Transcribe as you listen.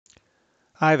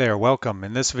Hi there, welcome.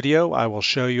 In this video, I will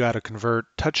show you how to convert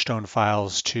Touchstone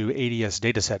files to ADS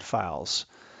Dataset files.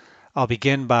 I'll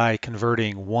begin by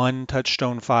converting one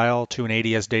Touchstone file to an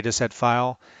ADS Dataset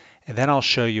file, and then I'll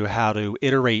show you how to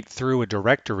iterate through a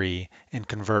directory and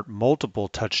convert multiple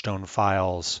Touchstone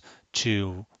files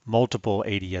to multiple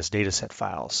ADS Dataset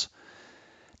files.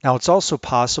 Now, it's also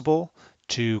possible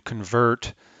to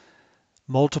convert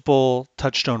multiple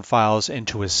Touchstone files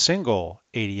into a single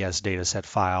ADS dataset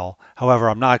file. However,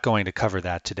 I'm not going to cover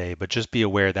that today, but just be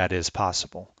aware that is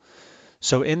possible.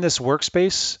 So in this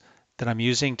workspace that I'm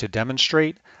using to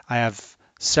demonstrate, I have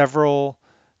several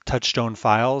Touchstone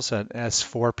files, an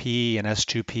S4P, an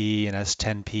S2P, an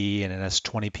S10P, and an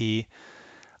S20P.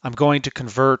 I'm going to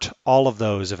convert all of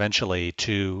those eventually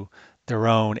to their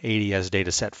own ADS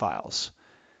dataset files.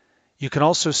 You can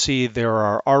also see there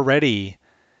are already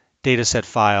dataset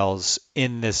files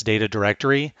in this data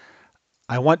directory.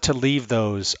 I want to leave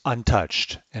those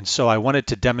untouched. And so I wanted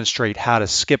to demonstrate how to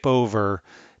skip over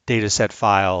dataset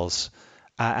files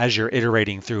as you're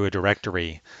iterating through a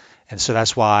directory. And so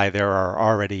that's why there are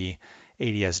already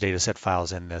ADS dataset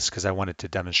files in this, because I wanted to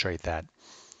demonstrate that.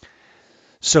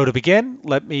 So to begin,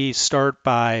 let me start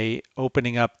by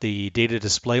opening up the data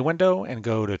display window and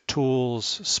go to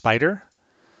Tools, Spider.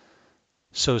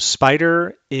 So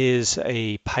Spider is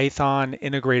a Python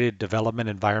integrated development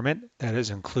environment that is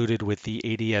included with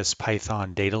the ADS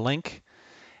Python data link,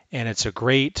 and it's a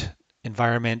great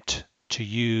environment to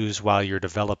use while you're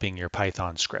developing your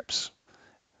Python scripts.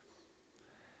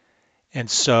 And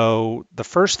so the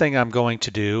first thing I'm going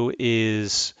to do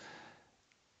is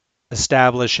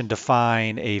establish and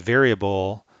define a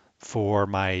variable for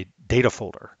my data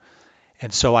folder.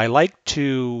 And so I like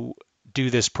to do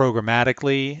this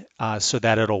programmatically so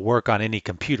that it'll work on any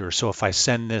computer. So if I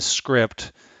send this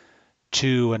script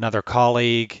to another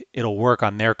colleague, it'll work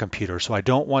on their computer. So I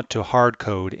don't want to hard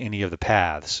code any of the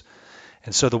paths.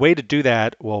 And so the way to do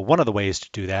that, well, one of the ways to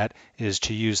do that is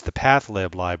to use the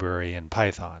pathlib library in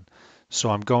Python.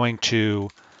 So I'm going to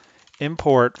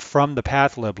import from the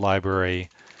pathlib library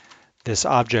this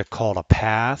object called a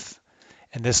path,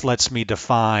 and this lets me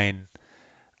define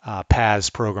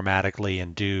paths programmatically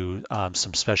and do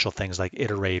some special things like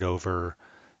iterate over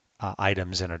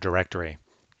items in a directory.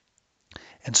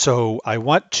 And so I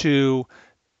want to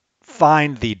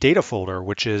find the data folder,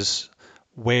 which is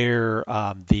where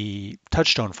the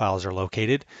Touchstone files are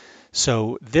located.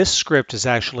 So this script is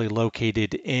actually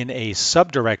located in a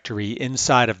subdirectory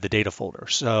inside of the data folder.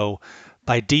 So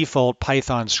by default,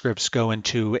 Python scripts go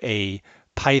into a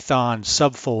Python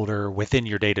subfolder within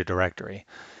your data directory.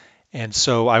 And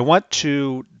so I want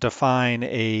to define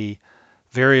a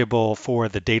variable for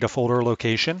the data folder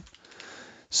location.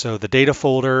 So the data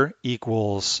folder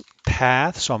equals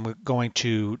path. So I'm going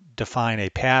to define a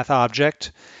path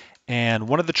object. And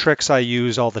one of the tricks I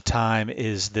use all the time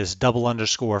is this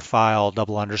 _file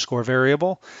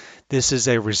variable. This is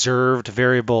a reserved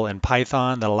variable in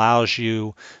Python that allows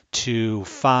you to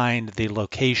find the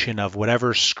location of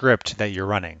whatever script that you're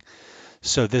running.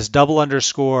 So this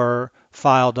 _file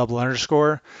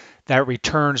that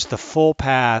returns the full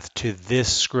path to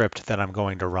this script that I'm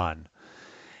going to run.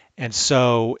 And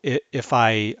so if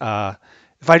I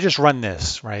just run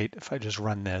this, right?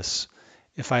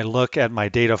 If I look at my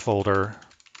data folder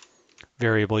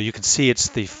variable, you can see it's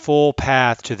the full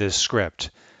path to this script.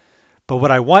 But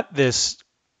what I want this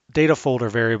data folder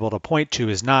variable to point to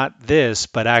is not this,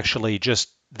 but actually just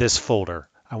this folder.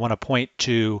 I want to point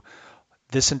to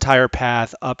this entire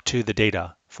path up to the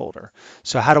data folder.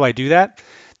 So how do I do that?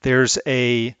 There's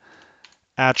a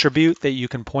attribute that you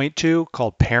can point to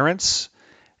called parents.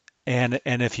 And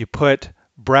if you put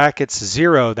brackets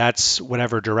 0, that's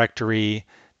whatever directory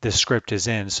this script is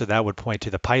in. So that would point to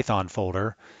the Python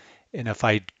folder. And if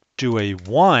I do a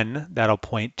 1, that'll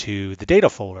point to the data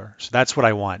folder. So that's what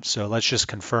I want. So let's just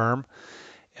confirm.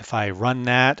 If I run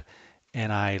that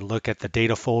and I look at the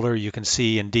data folder, you can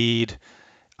see indeed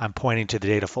I'm pointing to the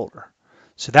data folder.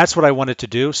 So that's what I wanted to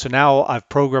do. So now I've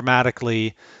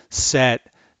programmatically set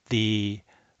the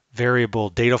variable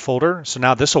data folder. So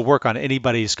now this will work on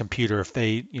anybody's computer. If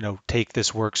they, take this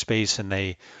workspace and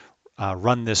they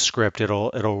run this script,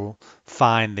 it'll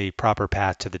find the proper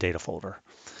path to the data folder.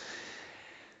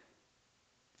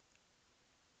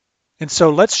 And so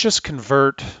let's just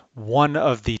convert one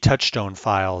of the Touchstone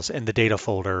files in the data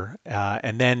folder,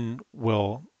 and then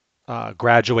we'll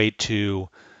graduate to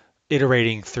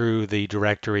iterating through the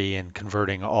directory and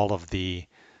converting all of the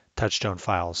Touchstone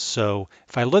files. So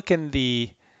if I look in the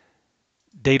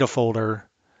data folder,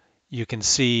 you can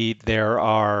see there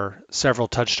are several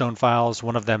Touchstone files.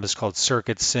 One of them is called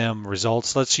Circuit Sim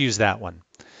Results. Let's use that one.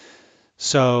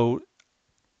 So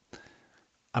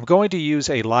I'm going to use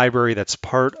a library that's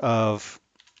part of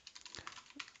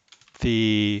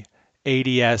the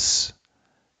ADS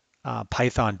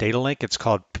Python data link. It's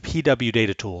called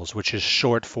pwdatatools, which is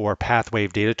short for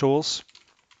PathWave Datatools.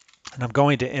 And I'm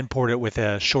going to import it with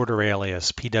a shorter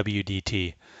alias,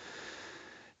 pwdt.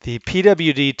 The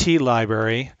pwdt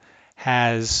library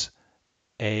has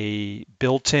a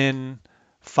built-in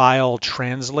file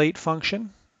translate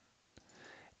function,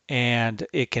 and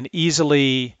it can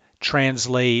easily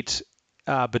translate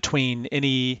between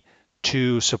any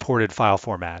two supported file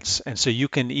formats. And so you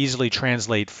can easily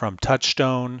translate from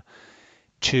Touchstone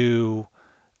to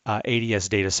ADS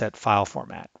Dataset file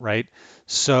format, right?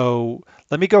 So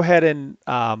let me go ahead and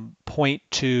point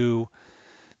to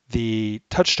the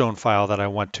Touchstone file that I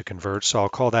want to convert. So I'll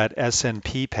call that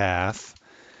SNP path.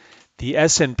 The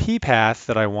SNP path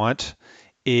that I want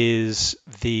is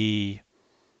the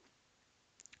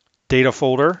data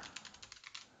folder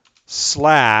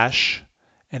slash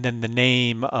and then the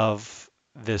name of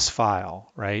this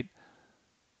file, right?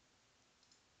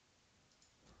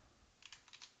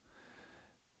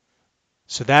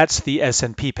 So that's the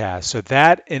SNP path. So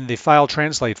that in the file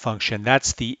translate function,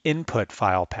 that's the input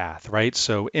file path, right?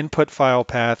 So input file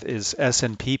path is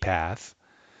SNP path.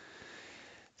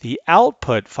 The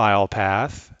output file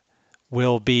path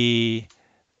will be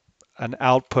an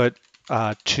output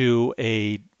to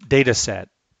a data set.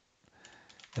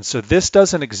 And so this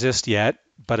doesn't exist yet,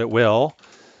 but it will.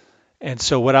 And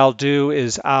so what I'll do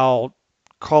is I'll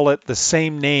call it the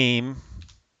same name,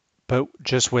 but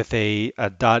just with a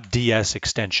 .ds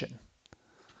extension.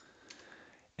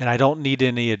 And I don't need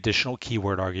any additional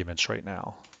keyword arguments right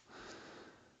now.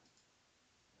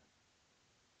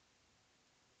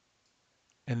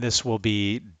 And this will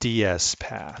be ds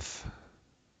path.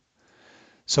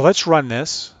 So let's run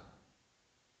this.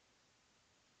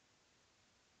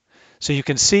 So you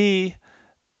can see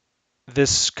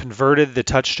this converted the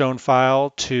Touchstone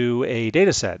file to a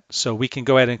data set. So we can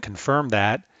go ahead and confirm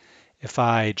that. If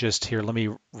I just here, let me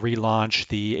relaunch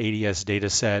the ADS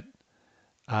dataset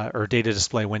or data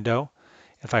display window.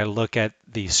 If I look at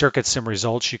the circuit sim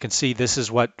results, you can see this is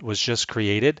what was just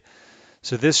created.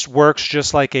 So this works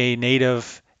just like a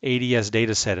native ADS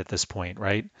dataset at this point,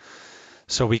 right?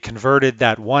 So we converted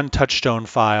that one Touchstone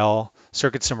file,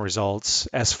 circuit sim results,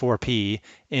 S4P,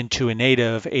 into a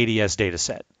native ADS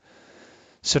dataset.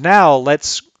 So now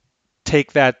let's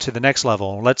take that to the next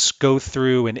level. Let's go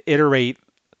through and iterate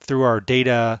through our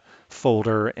data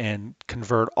folder and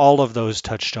convert all of those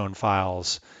Touchstone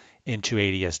files into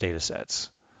ADS datasets.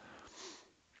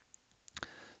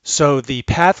 So the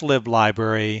pathlib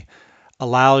library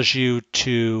allows you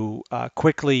to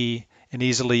quickly and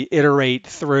easily iterate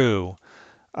through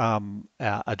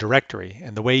a directory.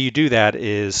 And the way you do that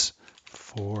is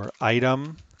for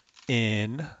item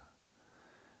in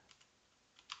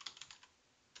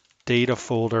data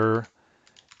folder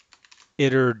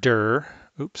iter_dir.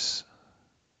 Oops.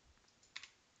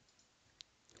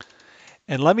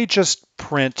 And let me just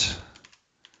print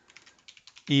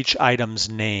each item's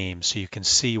name so you can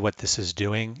see what this is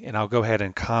doing. And I'll go ahead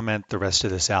and comment the rest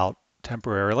of this out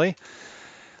temporarily.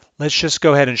 Let's just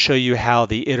go ahead and show you how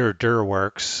the iter_dir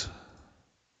works.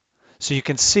 So you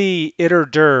can see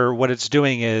iter_dir, what it's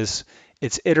doing is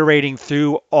it's iterating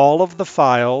through all of the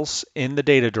files in the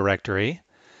data directory,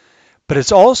 but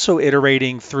it's also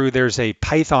iterating through, there's a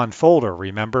Python folder,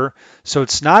 remember? So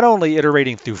it's not only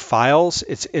iterating through files,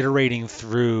 it's iterating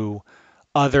through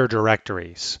other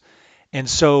directories. And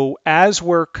so as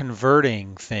we're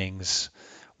converting things,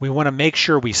 we want to make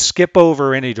sure we skip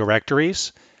over any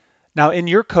directories. Now in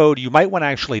your code, you might want to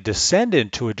actually descend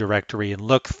into a directory and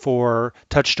look for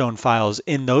Touchstone files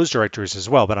in those directories as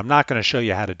well, but I'm not going to show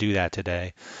you how to do that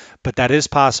today, but that is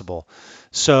possible.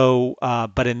 So,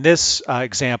 but in this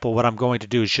example, what I'm going to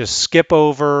do is just skip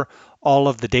over all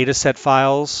of the dataset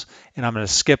files, and I'm going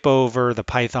to skip over the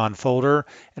Python folder,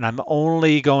 and I'm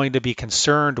only going to be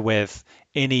concerned with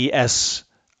any S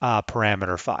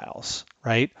parameter files,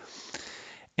 right?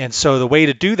 And so the way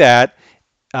to do that,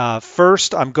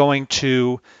 first I'm going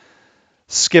to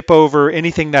skip over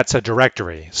anything that's a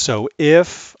directory. So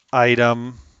if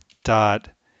item dot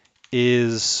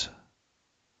is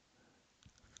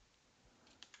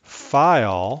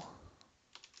file,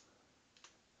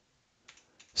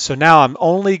 so now I'm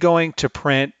only going to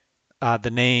print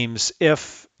the names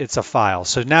if it's a file.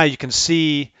 So now you can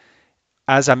see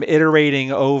as I'm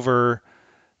iterating over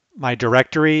my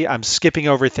directory, I'm skipping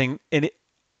over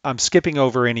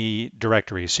any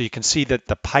directory. So you can see that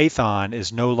the Python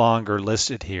is no longer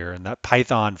listed here, and that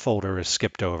Python folder is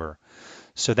skipped over.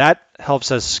 So that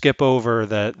helps us skip over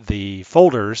the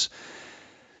folders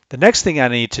The next thing I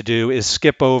need to do is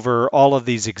skip over all of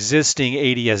these existing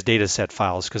ADS dataset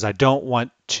files because I don't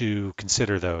want to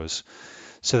consider those.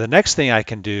 So the next thing I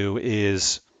can do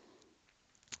is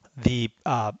the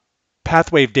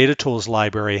PathWave DataTools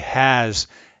library has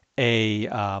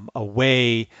a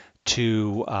way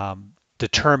to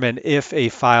determine if a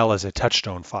file is a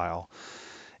Touchstone file.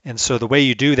 And so the way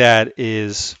you do that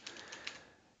is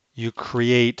you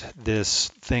create this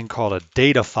thing called a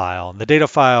data file. And the data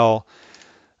file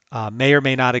may or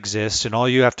may not exist, and all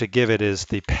you have to give it is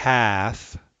the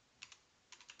path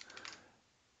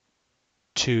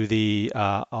to the,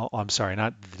 I'm sorry,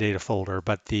 not the data folder,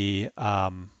 but the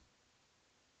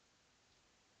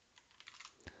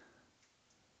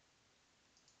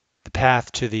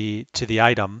path to the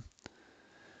item.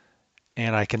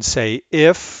 And I can say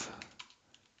if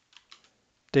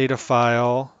data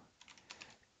file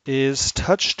is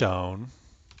Touchstone,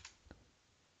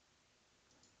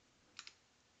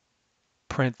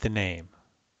 print the name.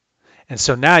 And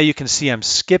so now you can see I'm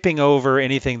skipping over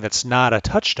anything that's not a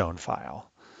Touchstone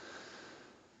file.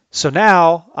 So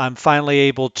now I'm finally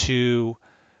able to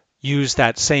use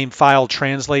that same file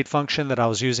translate function that I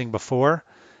was using before.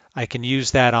 I can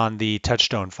use that on the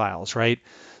Touchstone files, right?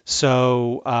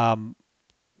 So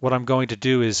what I'm going to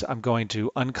do is I'm going to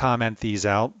uncomment these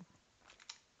out.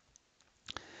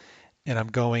 And I'm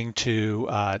going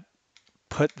to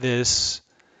put this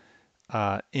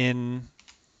in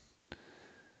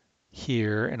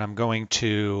here, and I'm going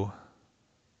to,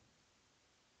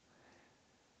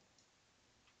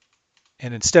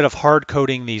 and instead of hard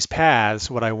coding these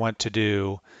paths, what I want to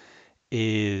do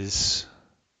is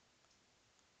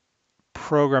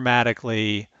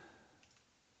programmatically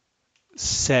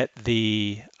set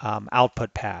the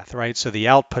output path, right? So the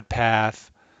output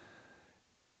path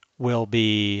will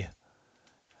be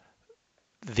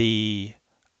the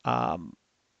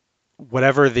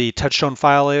whatever the Touchstone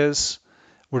file is.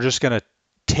 We're just going to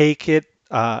take it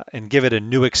and give it a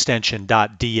new extension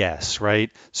 .ds,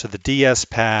 right? So the ds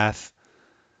path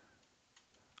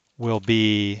will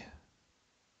be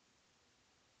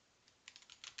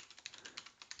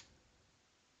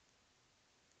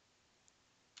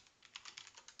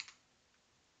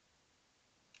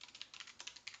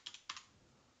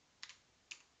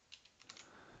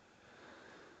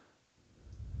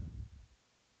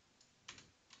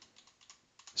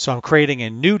so I'm creating a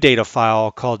new data file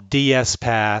called ds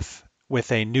path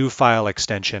with a new file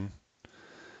extension.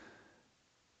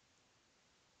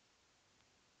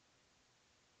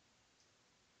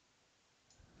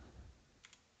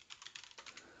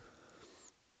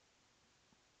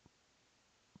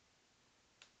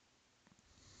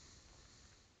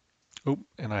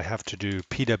 And I have to do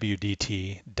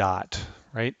pwdt dot,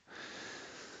 right?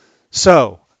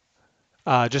 So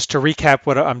just to recap,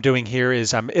 what I'm doing here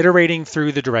is I'm iterating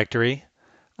through the directory.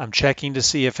 I'm checking to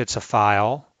see if it's a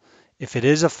file. If it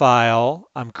is a file,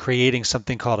 I'm creating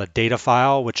something called a data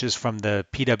file, which is from the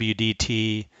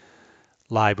pwdt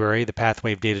library, the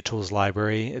PathWave DataTools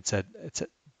library. It's a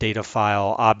data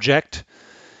file object.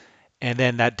 And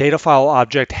then that data file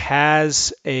object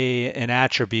has an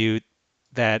attribute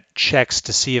that checks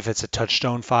to see if it's a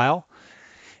Touchstone file.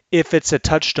 If it's a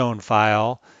Touchstone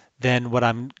file, then what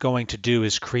I'm going to do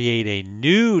is create a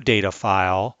new data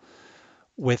file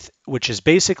which is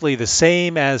basically the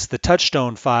same as the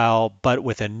Touchstone file, but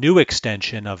with a new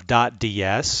extension of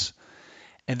 .ds.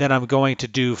 And then I'm going to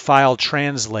do file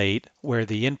translate, where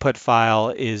the input file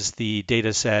is the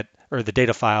data set or the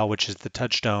data file, which is the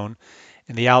Touchstone,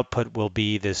 and the output will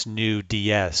be this new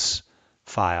ds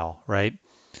file, right?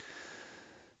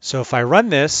 So if I run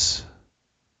this,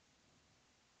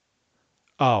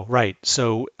 oh, right.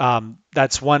 So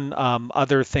that's one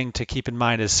other thing to keep in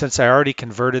mind is since I already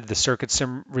converted the circuit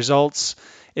sim results,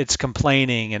 it's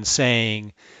complaining and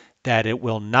saying that it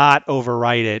will not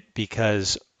overwrite it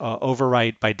because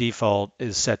overwrite by default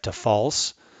is set to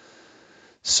false.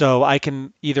 So I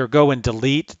can either go and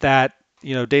delete that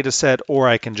data set, or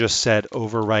I can just set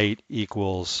overwrite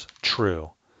equals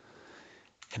true.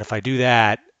 And if I do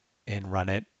that and run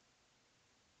it,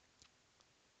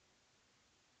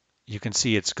 you can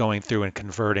see it's going through and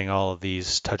converting all of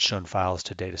these Touchstone files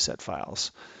to dataset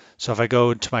files. So if I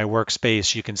go to my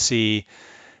workspace, you can see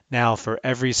now for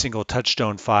every single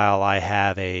Touchstone file, I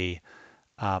have a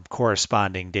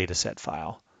corresponding dataset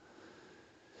file.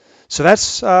 So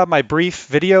that's my brief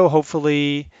video.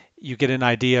 Hopefully you get an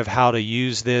idea of how to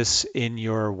use this in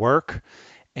your work.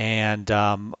 And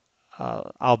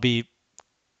I'll be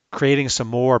creating some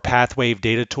more PathWave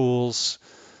DataTools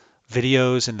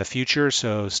videos in the future,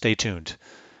 so stay tuned.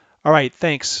 All right,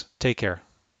 thanks. Take care.